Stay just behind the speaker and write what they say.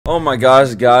Oh my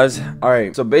gosh, guys.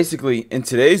 Alright, so basically in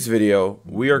today's video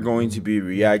we are going to be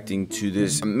reacting to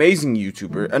this an amazing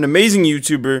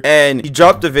YouTuber, and he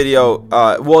dropped a video.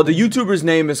 Well, the YouTuber's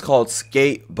name is called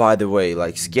Skate, by the way,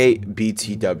 like Skate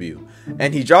BTW,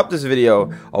 and he dropped this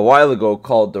video a while ago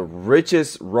called the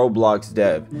Richest Roblox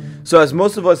Dev. So as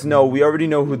most of us know, we already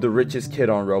know who the richest kid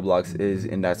on Roblox is,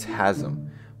 and that's Hasm.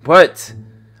 But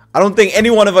I don't think any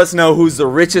one of us know who's the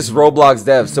richest Roblox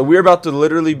dev. So we're about to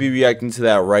literally be reacting to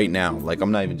that right now. Like,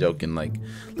 I'm not even joking. Like,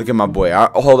 look at my boy.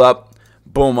 Hold up.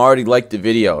 Boom. I already liked the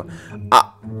video.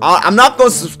 I'm not going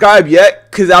to subscribe yet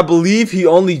because I believe he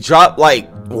only dropped like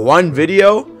one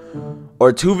video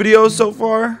or two videos so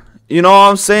far. You know what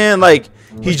I'm saying? Like,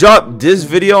 he dropped this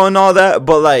video and all that.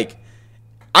 But like,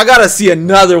 I gotta see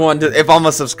another one if I'm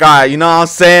gonna subscribe. You know what I'm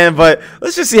saying? But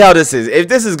let's just see how this is. If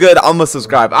this is good, I'm gonna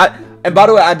subscribe. And by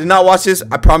the way, I did not watch this.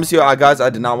 I promise you, guys,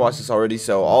 I did not watch this already.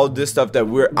 So all this stuff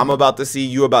that I'm about to see,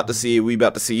 you about to see, we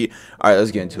about to see. All right, let's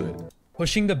get into it.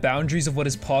 Pushing the boundaries of what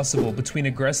is possible between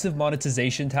aggressive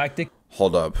monetization tactics.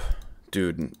 Hold up,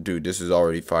 dude, this is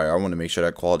already fire. I want to make sure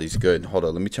that quality's good. Hold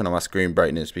up, let me turn on my screen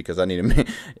brightness because I need to make.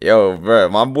 Yo, bro,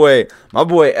 my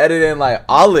boy editing like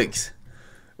Alex.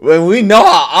 When we know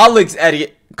how Alex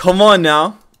edit, come on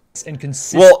now. And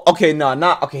well, okay, no,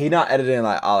 not okay. He not editing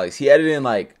like Alex. He editing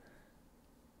like.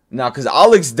 Nah, cause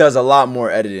Alex does a lot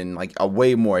more editing, like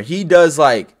way more. He does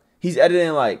like he's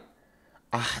editing like,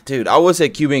 dude. I would say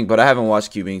Cubing, but I haven't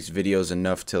watched Cubing's videos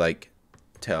enough to like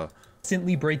tell.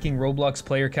 Constantly breaking Roblox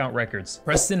player count records.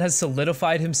 Preston has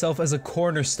solidified himself as a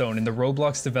cornerstone in the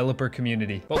Roblox developer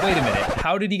community. But wait a minute,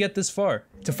 how did he get this far?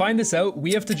 To find this out,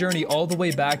 we have to journey all the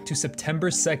way back to September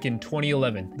 2nd,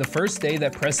 2011, the first day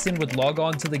that Preston would log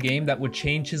on to the game that would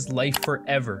change his life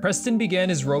forever. Preston began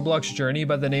his Roblox journey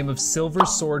by the name of Silver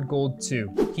Sword Gold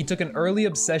 2. He took an early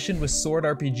obsession with sword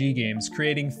RPG games,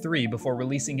 creating 3 before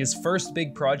releasing his first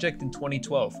big project in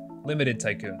 2012. Limited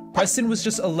Tycoon. Preston was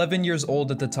just 11 years old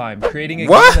at the time, creating a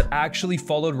game that actually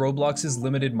followed Roblox's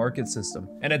limited market system.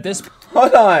 And at this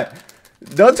Hold on.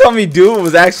 Don't tell me dude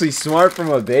was actually smart from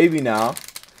a baby now.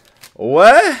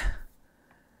 What?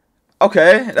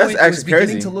 Okay, that's actually crazy. It was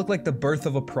beginning to look like the birth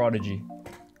of a prodigy.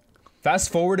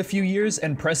 Fast forward a few years,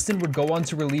 and Preston would go on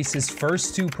to release his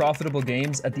first 2 profitable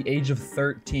games at the age of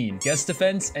 13, Guest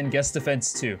Defense and Guest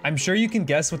Defense 2. I'm sure you can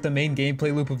guess what the main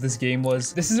gameplay loop of this game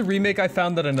was. This is a remake I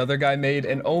found that another guy made,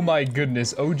 and oh my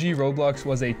goodness, OG Roblox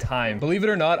was a time. Believe it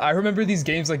or not, I remember these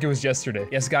games like it was yesterday.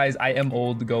 Yes, guys, I am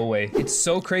old, go away. It's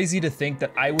so crazy to think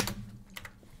that I would—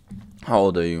 How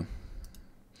old are you?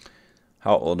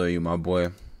 How old are you, my boy?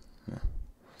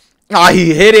 Ah,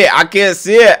 he hit it. I can't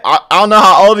see it. I don't know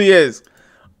how old he is.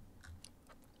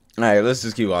 All right, let's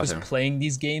just keep watching. Was playing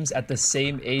these games at the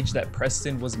same age that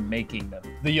Preston was making them.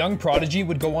 The young prodigy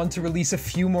would go on to release a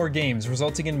few more games,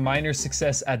 resulting in minor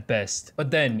success at best.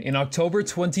 But then, in October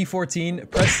 2014,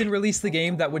 Preston released the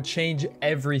game that would change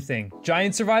everything.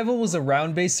 Giant Survival was a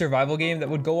round-based survival game that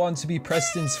would go on to be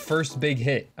Preston's first big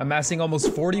hit, amassing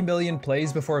almost 40 million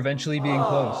plays before eventually being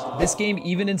closed. This game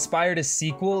even inspired a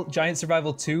sequel, Giant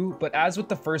Survival 2, but as with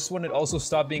the first one, it also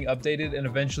stopped being updated and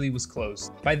eventually was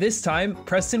closed. By this time,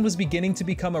 Preston was beginning to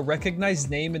become a recognized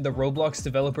name in the Roblox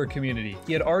developer community.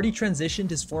 He had already transitioned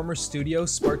his former studio,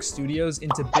 Spark Studios,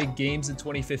 into big games in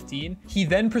 2015. He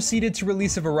then proceeded to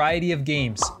release a variety of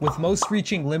games, with most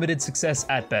reaching limited success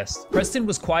at best. Preston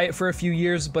was quiet for a few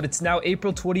years, but it's now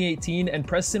April 2018, and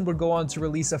Preston would go on to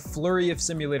release a flurry of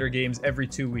simulator games every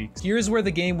 2 weeks. Here's where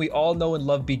the game we all know and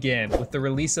love began, with the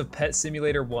release of Pet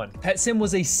Simulator 1. Pet Sim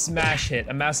was a smash hit,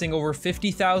 amassing over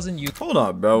 50,000 users. Hold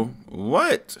on, bro.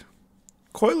 What?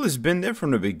 Coil has been there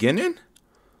from the beginning?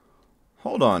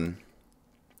 Hold on.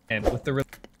 And with the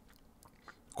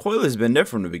Coil has been there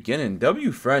from the beginning.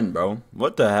 W friend, bro.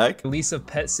 What the heck? Release of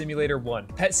Pet Simulator 1.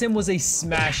 Pet Sim was a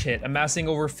smash hit, amassing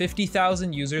over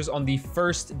 50,000 users on the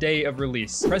first day of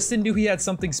release. Preston knew he had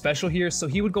something special here, so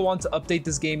he would go on to update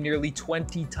this game nearly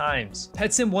 20 times.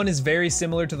 Pet Sim 1 is very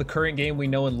similar to the current game we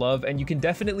know and love, and you can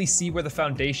definitely see where the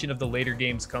foundation of the later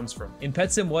games comes from. In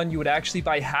Pet Sim 1, you would actually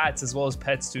buy hats as well as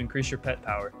pets to increase your pet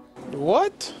power.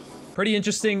 What? Pretty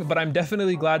interesting, but I'm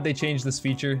definitely glad they changed this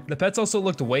feature. The pets also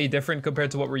looked way different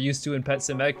compared to what we're used to in Pet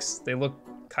Sim X. They look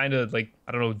kind of like,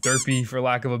 I don't know, derpy for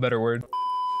lack of a better word.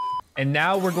 And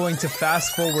now we're going to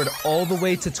fast forward all the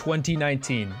way to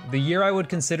 2019, the year I would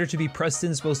consider to be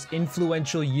Preston's most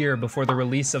influential year before the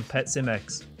release of Pet Sim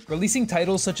X. Releasing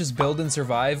titles such as Build and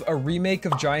Survive, a remake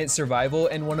of Giant Survival,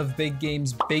 and one of Big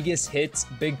Game's biggest hits,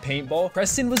 Big Paintball,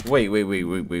 Preston was— Wait,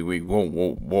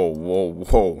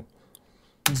 whoa.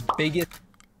 Biggest.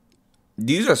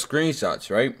 These are screenshots,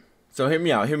 right? So hear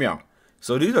me out.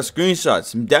 So these are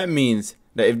screenshots. That means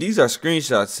that if these are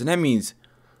screenshots, then that means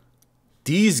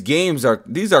these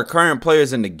are current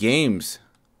players in the games.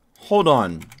 Hold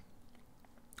on.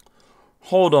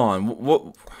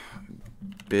 What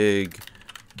big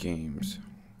games?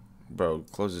 Bro,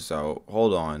 close this out.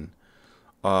 Hold on.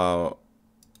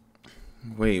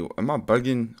 Wait, am I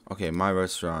bugging? Okay, my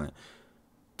restaurant.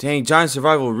 Dang, Giant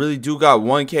Survival really do got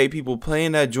 1K people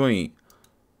playing that joint.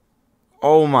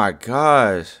 Oh my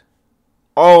gosh.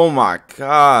 Oh my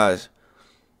gosh.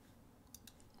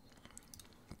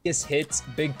 Hits,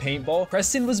 Big Paintball,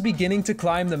 Preston was beginning to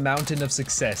climb the mountain of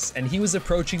success, and he was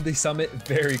approaching the summit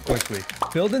very quickly.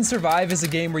 Build and Survive is a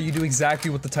game where you do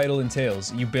exactly what the title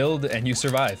entails. You build and you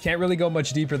survive. Can't really go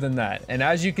much deeper than that. And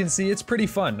as you can see, it's pretty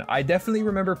fun. I definitely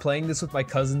remember playing this with my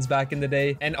cousins back in the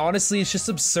day, and honestly, it's just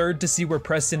absurd to see where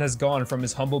Preston has gone from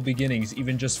his humble beginnings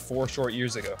even just 4 short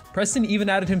years ago. Preston even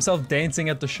added himself dancing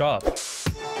at the shop.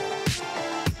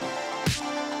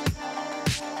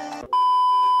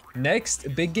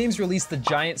 Next, Big Games released the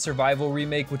Giant Survival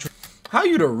remake, which... How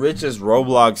you the richest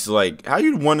Roblox, like, how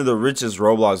you one of the richest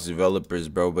Roblox developers,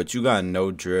 bro, but you got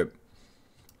no drip?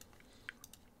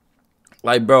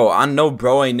 Like, bro, I know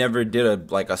bro ain't never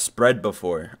did a spread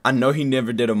before. I know he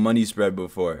never did a money spread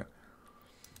before.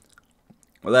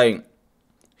 Like,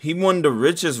 he one of the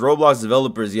richest Roblox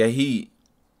developers, yeah, he...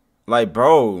 Like,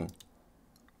 bro...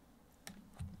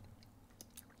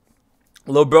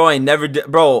 Lil bro ain't never did,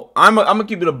 bro. I'm gonna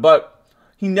keep it a buck.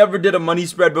 He never did a money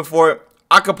spread before.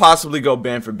 I could possibly go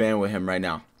band for band with him right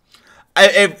now.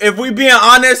 If we being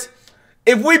honest,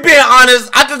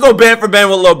 I could go band for band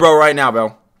with Lil bro right now,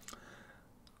 bro.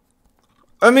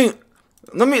 I mean,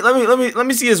 let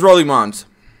me see his rolling mons.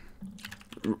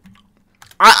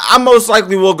 I most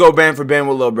likely will go band for band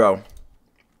with Lil bro.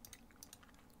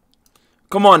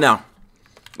 Come on now.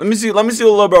 Let me see what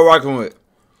Lil bro rocking with.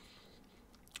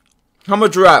 How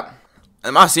much rap?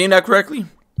 Am I seeing that correctly?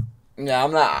 Yeah,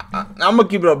 I'm not. I'm gonna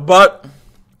keep it a buck.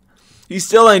 He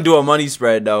still ain't doing money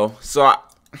spread though. So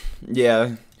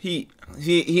yeah, he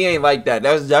ain't like that.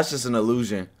 That's just an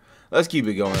illusion. Let's keep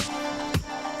it going.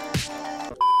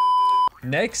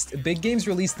 Next, Big Games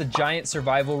released the Giant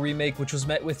Survival remake, which was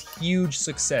met with huge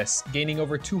success, gaining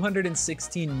over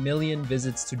 216 million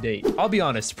visits to date. I'll be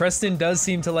honest, Preston does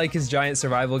seem to like his Giant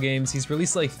Survival games. He's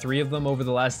released like 3 of them over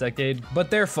the last decade,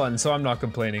 but they're fun, so I'm not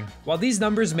complaining. While these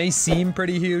numbers may seem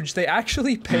pretty huge, they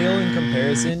actually pale in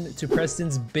comparison to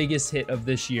Preston's biggest hit of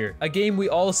this year, a game we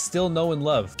all still know and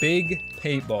love, Big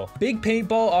Paintball. Big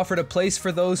Paintball offered a place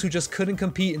for those who just couldn't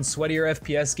compete in sweatier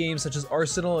FPS games such as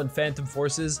Arsenal and Phantom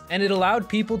Forces, and it allowed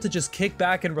people to just kick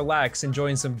back and relax,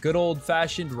 enjoying some good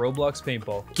old-fashioned Roblox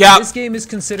paintball. This game is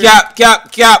considered because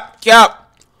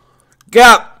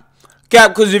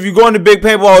if you go into Big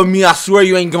Paintball with me, I swear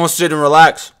you ain't gonna sit and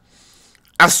relax.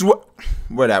 I swear.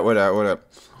 What up?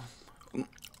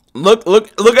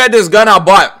 Look at this gun I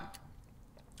bought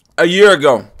a year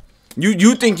ago.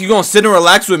 You think you gonna sit and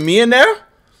relax with me in there?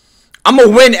 I'm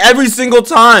gonna win every single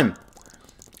time.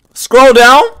 Scroll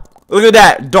down. Look at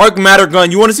that dark matter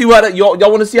gun. You want to see what y'all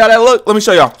want to see how that look? Let me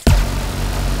show y'all.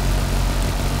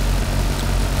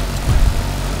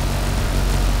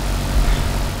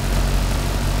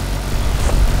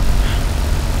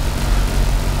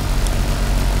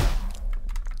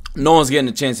 No one's getting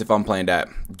a chance if I'm playing that.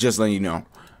 Just letting you know.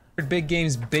 Big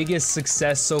Game's biggest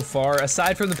success so far,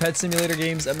 aside from the Pet Simulator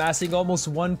games, amassing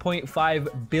almost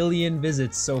 1.5 billion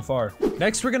visits so far.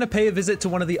 Next, we're gonna pay a visit to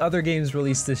one of the other games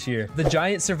released this year, the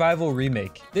Giant Survival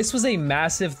remake. This was a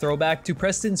massive throwback to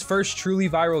Preston's first truly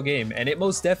viral game, and it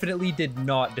most definitely did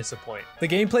not disappoint. The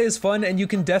gameplay is fun, and you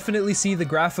can definitely see the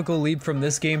graphical leap from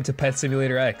this game to Pet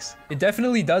Simulator X. It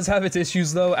definitely does have its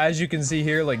issues though, as you can see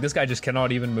here, like this guy just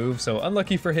cannot even move, so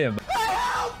unlucky for him.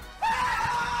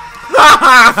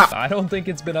 I don't think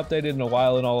it's been updated in a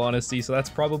while in all honesty, so that's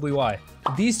probably why.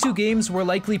 These 2 games were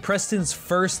likely Preston's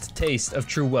first taste of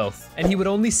true wealth, and he would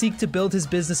only seek to build his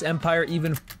business empire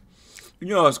even... You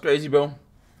know what's crazy, bro?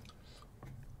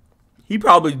 He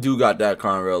probably do got that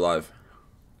car in real life.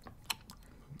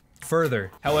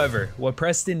 further. However, what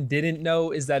Preston didn't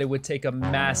know is that it would take a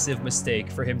massive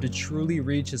mistake for him to truly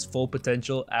reach his full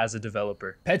potential as a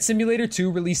developer. Pet Simulator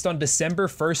 2 released on December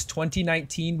 1st,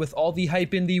 2019 with all the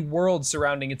hype in the world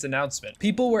surrounding its announcement.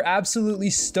 People were absolutely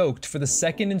stoked for the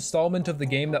second installment of the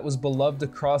game that was beloved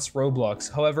across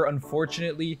Roblox. However,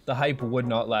 unfortunately, the hype would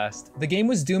not last. The game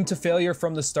was doomed to failure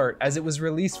from the start, as it was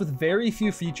released with very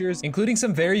few features, including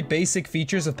some very basic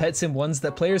features of Pet Sim 1s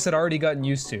that players had already gotten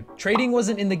used to. Trading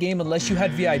wasn't in the game unless you had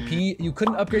VIP, you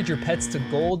couldn't upgrade your pets to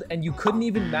gold, and you couldn't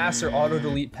even mass or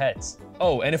auto-delete pets.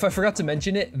 Oh, and if I forgot to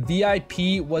mention it,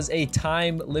 VIP was a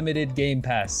time-limited game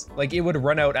pass. Like, it would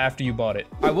run out after you bought it.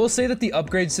 I will say that the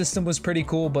upgrade system was pretty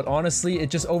cool, but honestly,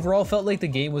 it just overall felt like the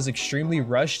game was extremely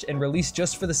rushed and released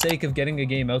just for the sake of getting a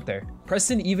game out there.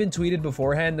 Preston even tweeted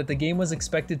beforehand that the game was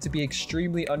expected to be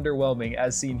extremely underwhelming,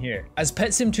 as seen here. As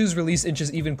Pet Sim 2's release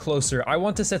inches even closer, I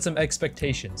want to set some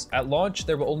expectations. At launch,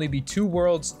 there will only be 2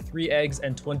 worlds, 3 eggs,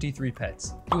 and 23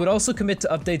 pets. You would also commit to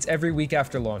updates every week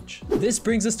after launch. This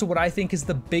brings us to what I think is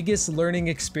the biggest learning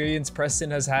experience Preston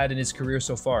has had in his career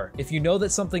so far. If you know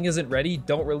that something isn't ready,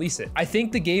 don't release it. I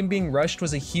think the game being rushed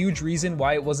was a huge reason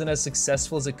why it wasn't as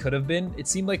successful as it could have been. It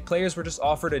seemed like players were just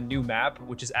offered a new map,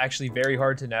 which is actually very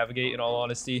hard to navigate in all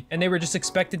honesty, and they were just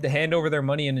expected to hand over their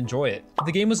money and enjoy it.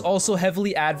 The game was also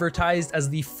heavily advertised as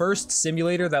the first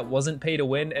simulator that wasn't pay to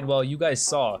win, and well, you guys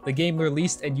saw, the game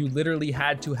released and you literally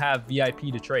had to have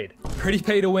VIP to trade. Pretty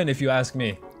pay to win if you ask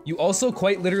me. You also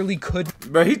quite literally could—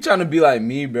 Bro, he trying to be like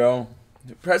me, bro.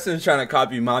 Preston's trying to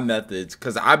copy my methods,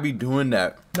 because I be doing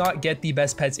that. not get the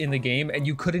best pets in the game, and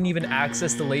you couldn't even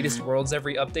access the latest worlds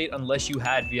every update unless you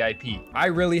had VIP. I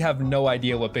really have no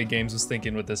idea what Big Games was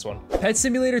thinking with this one. Pet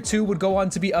Simulator 2 would go on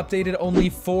to be updated only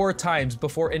 4 times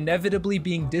before inevitably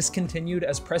being discontinued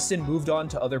as Preston moved on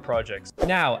to other projects.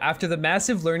 Now, after the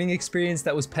massive learning experience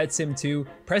that was Pet Sim 2,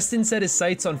 Preston set his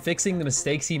sights on fixing the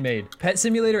mistakes he made. Pet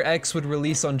Simulator X would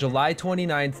release on July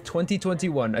 29th,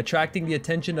 2021, attracting the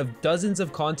attention of dozens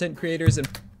of content creators and—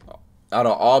 Out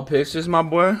of all pictures, my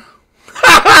boy.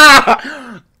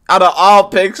 Out of all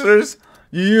pictures,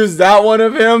 you use that one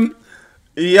of him?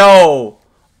 Yo.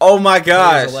 Oh my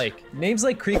gosh. Names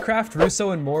like Creecraft,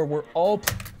 Russo, and more were all—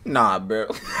 Nah, bro.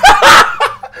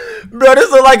 Bro,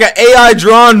 this is like an AI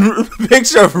drawn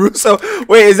picture of Russo.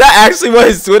 Wait, is that actually what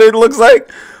his Twitter looks like?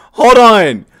 Hold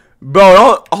on.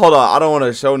 Bro, hold on. I don't want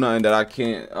to show nothing that I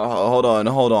can't. Hold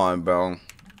on, bro.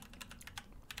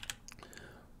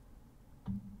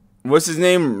 What's his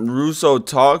name? Russo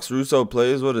talks, Russo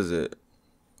plays. What is it?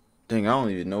 Dang, I don't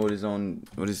even know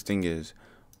what his thing is.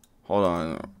 Hold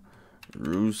on.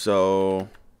 Russo,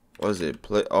 what is it?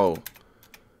 Play. Oh,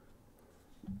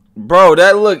 bro,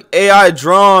 that look AI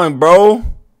drawn, bro.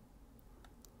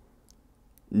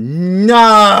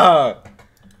 Nah,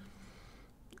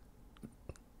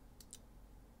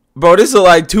 bro, this is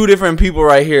like 2 different people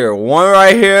right here. One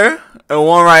right here and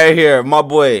one right here, my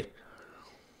boy.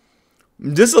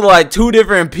 This is like 2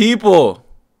 different people.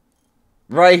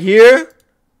 Right here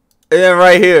and then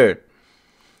right here.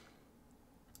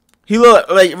 He look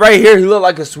like right here, he looked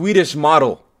like a Swedish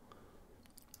model.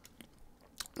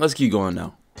 Let's keep going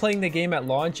now. Playing the game at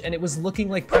launch, and it was looking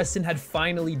like Preston had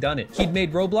finally done it. He'd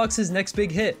made Roblox his next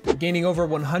big hit. Gaining over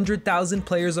 100,000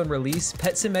 players on release,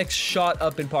 Pet Sim X shot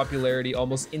up in popularity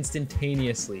almost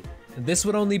instantaneously. This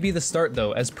would only be the start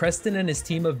though, as Preston and his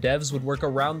team of devs would work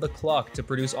around the clock to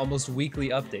produce almost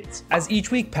weekly updates. As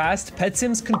each week passed, Pet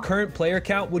Sim's concurrent player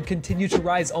count would continue to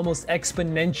rise almost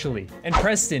exponentially. And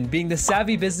Preston, being the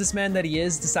savvy businessman that he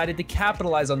is, decided to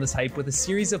capitalize on this hype with a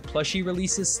series of plushie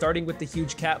releases, starting with the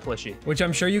huge cat plushie, which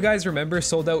I'm sure you guys remember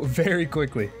sold out very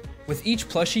quickly. With each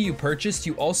plushie you purchased,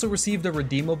 you also received a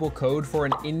redeemable code for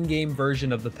an in-game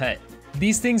version of the pet.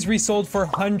 These things resold for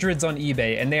hundreds on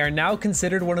eBay, and they are now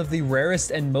considered one of the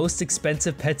rarest and most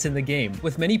expensive pets in the game,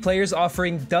 with many players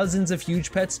offering dozens of huge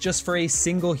pets just for a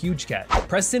single huge cat.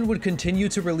 Preston would continue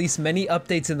to release many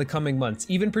updates in the coming months,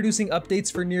 even producing updates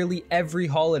for nearly every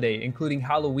holiday, including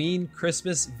Halloween,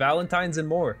 Christmas, Valentine's, and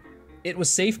more. It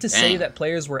was safe to say that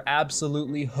players were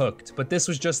absolutely hooked, but this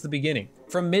was just the beginning.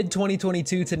 From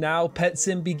mid-2022 to now, Pet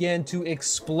Sim began to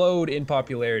explode in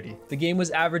popularity. The game was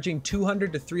averaging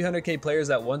 200 to 300k players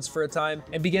at once for a time,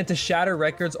 and began to shatter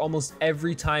records almost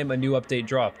every time a new update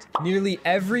dropped. Nearly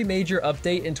every major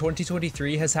update in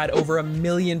 2023 has had over 1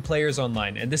 million players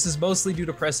online, and this is mostly due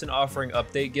to Preston offering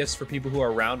update gifts for people who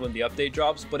are around when the update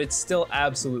drops, but it's still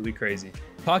absolutely crazy.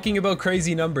 Talking about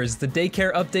crazy numbers, the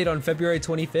daycare update on February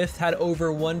 25th had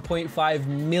over 1.5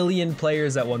 million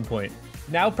players at one point.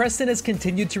 Now, Preston has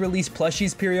continued to release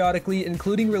plushies periodically,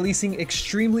 including releasing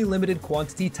extremely limited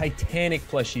quantity Titanic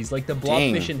plushies like the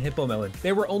Blobfish and Hippo Melon.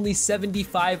 There were only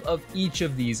 75 of each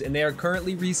of these, and they are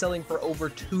currently reselling for over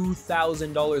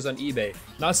 $2,000 on eBay.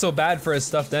 Not so bad for a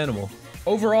stuffed animal.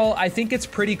 Overall, I think it's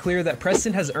pretty clear that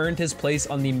Preston has earned his place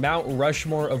on the Mount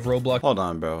Rushmore of Roblox. Hold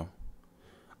on, bro.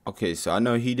 Okay, so I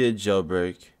know he did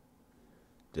Jailbreak.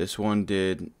 This one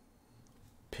did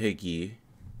Piggy.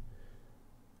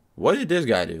 What did this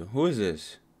guy do? Who is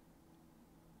this?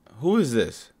 Who is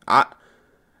this?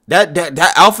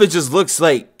 That outfit just looks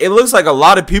like, it looks like a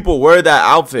lot of people wear that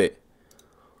outfit.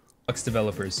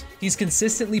 developers. He's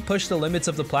consistently pushed the limits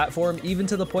of the platform, even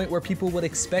to the point where people would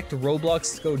expect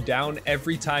Roblox to go down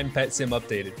every time Pet Sim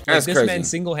updated. Like, this man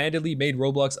single-handedly made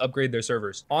Roblox upgrade their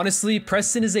servers. Honestly,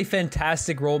 Preston is a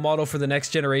fantastic role model for the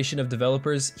next generation of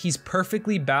developers. He's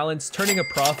perfectly balanced, turning a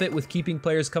profit with keeping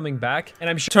players coming back, and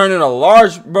I'm sure turning a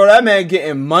large, bro, that man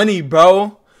getting money,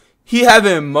 bro. He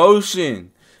having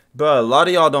motion. Bro, a lot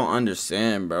of y'all don't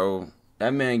understand, bro.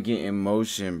 That man getting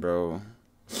motion, bro.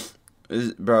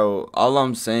 Bro, all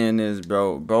I'm saying is,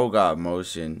 bro got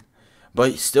motion,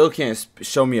 but he still can't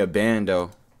show me a band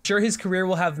though. Sure, his career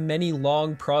will have many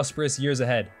long, prosperous years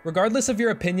ahead. Regardless of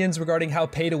your opinions regarding how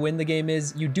pay to win the game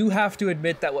is, you do have to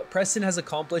admit that what Preston has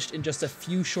accomplished in just a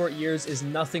few short years is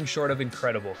nothing short of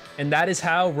incredible. And that is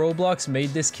how Roblox made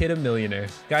this kid a millionaire.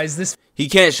 Guys, this he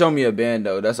can't show me a band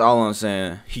though. That's all I'm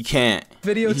saying. He can't.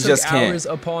 Video took hours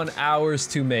upon hours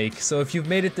to make. So if you've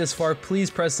made it this far,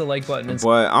 please press the like button. And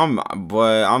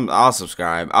I'll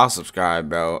subscribe. I'll subscribe,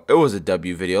 bro. It was a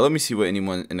W video. Let me see what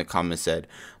anyone in the comments said.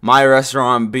 My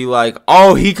restaurant be like,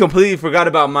 oh, he completely forgot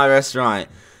about my restaurant.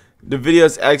 The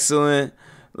video's excellent.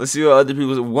 Let's see what other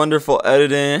people's wonderful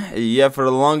editing. Yeah, for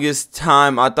the longest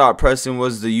time, I thought Preston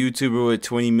was the YouTuber with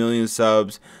 20 million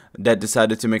subs that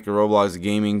decided to make a Roblox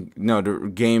the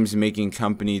games making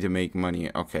company to make money.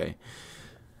 Okay.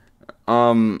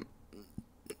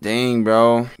 Dang,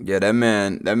 bro. Yeah, that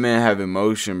man have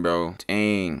emotion, bro.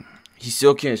 Dang. He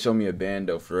still can't show me a band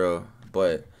though, for real.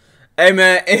 But hey,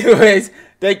 man, anyways,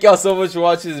 thank y'all so much for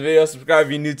watching this video. Subscribe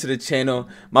if you're new to the channel.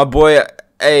 My boy,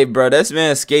 hey, bro, this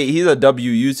man Skate, he's a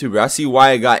W YouTuber. I see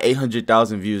why it got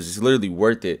 800,000 views. It's literally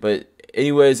worth it. But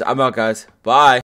anyways, I'm out, guys. Bye.